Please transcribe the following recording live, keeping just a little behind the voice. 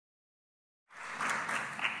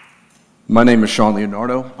My name is Shaun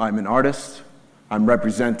Leonardo. I'm an artist. I'm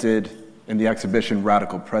represented in the exhibition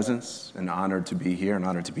Radical Presence, and honored to be here and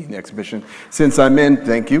honored to be in the exhibition. Since I'm in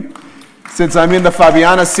the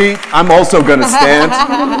Fabiana seat, I'm also gonna stand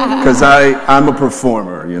because I'm a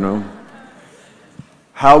performer, you know.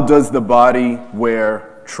 How does the body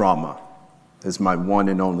wear trauma is my one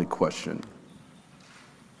and only question.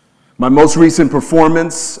 My most recent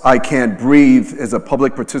performance, I Can't Breathe, is a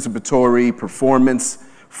public participatory performance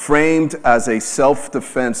framed as a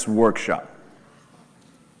self-defense workshop.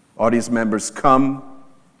 Audience members come,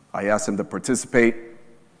 I ask them to participate,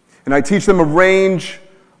 and I teach them a range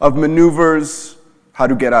of maneuvers, how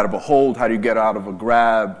to get out of a hold, how to get out of a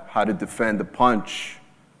grab, how to defend a punch,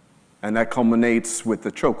 and that culminates with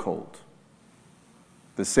the chokehold.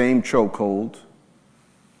 The same chokehold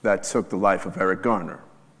that took the life of Eric Garner.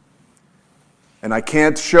 And I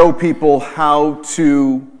can't show people how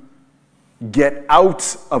to get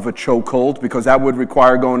out of a chokehold because that would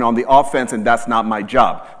require going on the offense, and that's not my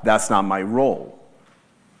job. That's not my role.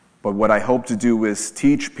 But what I hope to do is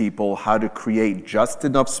teach people how to create just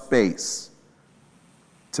enough space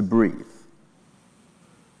to breathe.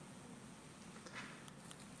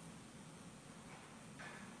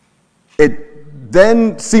 It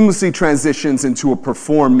then seamlessly transitions into a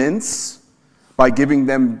performance by giving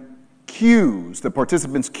them cues, the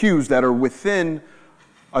participants' cues that are within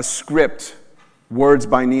a script, words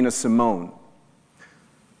by Nina Simone.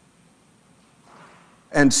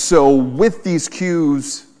 And so with these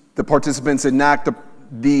cues, the participants enact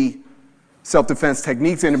the self-defense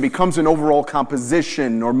techniques, and it becomes an overall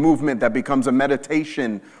composition or movement that becomes a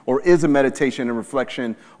meditation or is a meditation and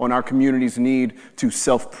reflection on our community's need to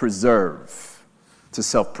self-preserve, to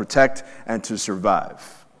self-protect, and to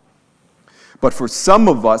survive. But for some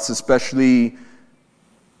of us, especially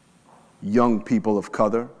young people of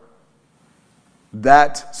color,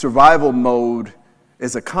 that survival mode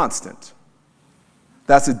is a constant.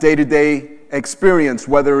 That's a day-to-day experience,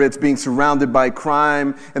 whether it's being surrounded by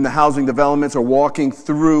crime in the housing developments or walking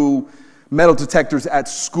through metal detectors at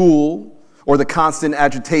school or the constant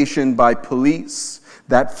agitation by police.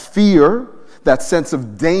 That fear, that sense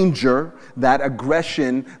of danger, that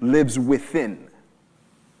aggression lives within.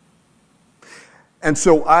 And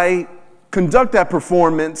so I conduct that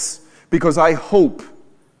performance because I hope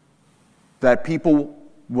that people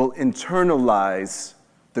will internalize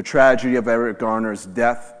the tragedy of Eric Garner's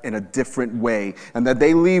death in a different way, and that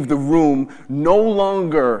they leave the room no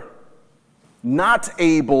longer not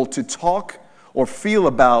able to talk or feel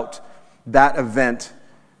about that event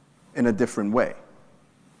in a different way.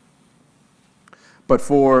 But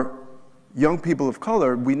for young people of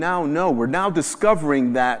color, we now know, we're now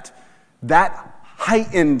discovering that that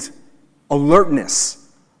heightened alertness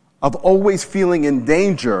of always feeling in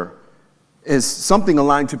danger is something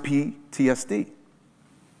aligned to PTSD.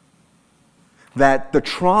 That the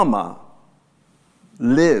trauma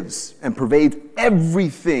lives and pervades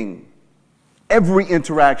everything, every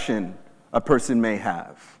interaction a person may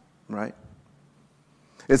have, right?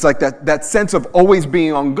 It's like that sense of always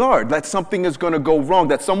being on guard, that something is going to go wrong,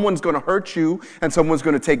 that someone's going to hurt you and someone's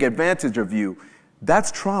going to take advantage of you.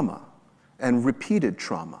 That's trauma and repeated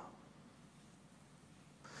trauma.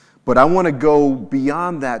 But I want to go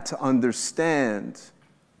beyond that to understand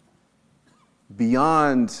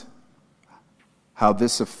beyond how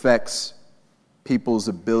this affects people's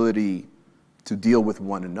ability to deal with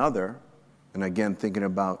one another. And again, thinking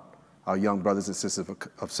about our young brothers and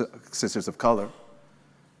sisters of color,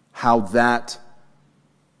 how that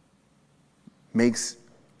makes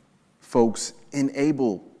folks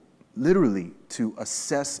unable, literally, to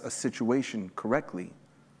assess a situation correctly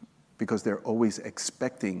because they're always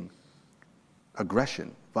expecting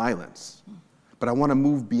aggression, violence. But I want to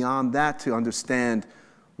move beyond that to understand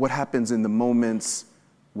what happens in the moments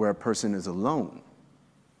where a person is alone.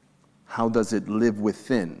 How does it live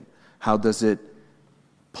within? How does it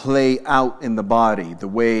play out in the body, the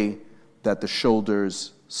way that the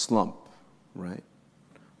shoulders slump, right?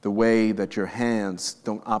 The way that your hands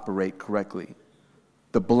don't operate correctly.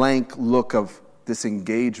 The blank look of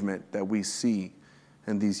disengagement that we see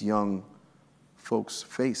in these young folks'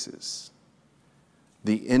 faces.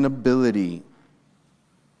 The inability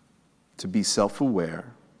to be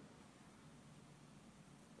self-aware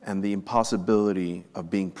and the impossibility of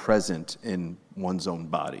being present in one's own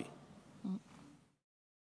body.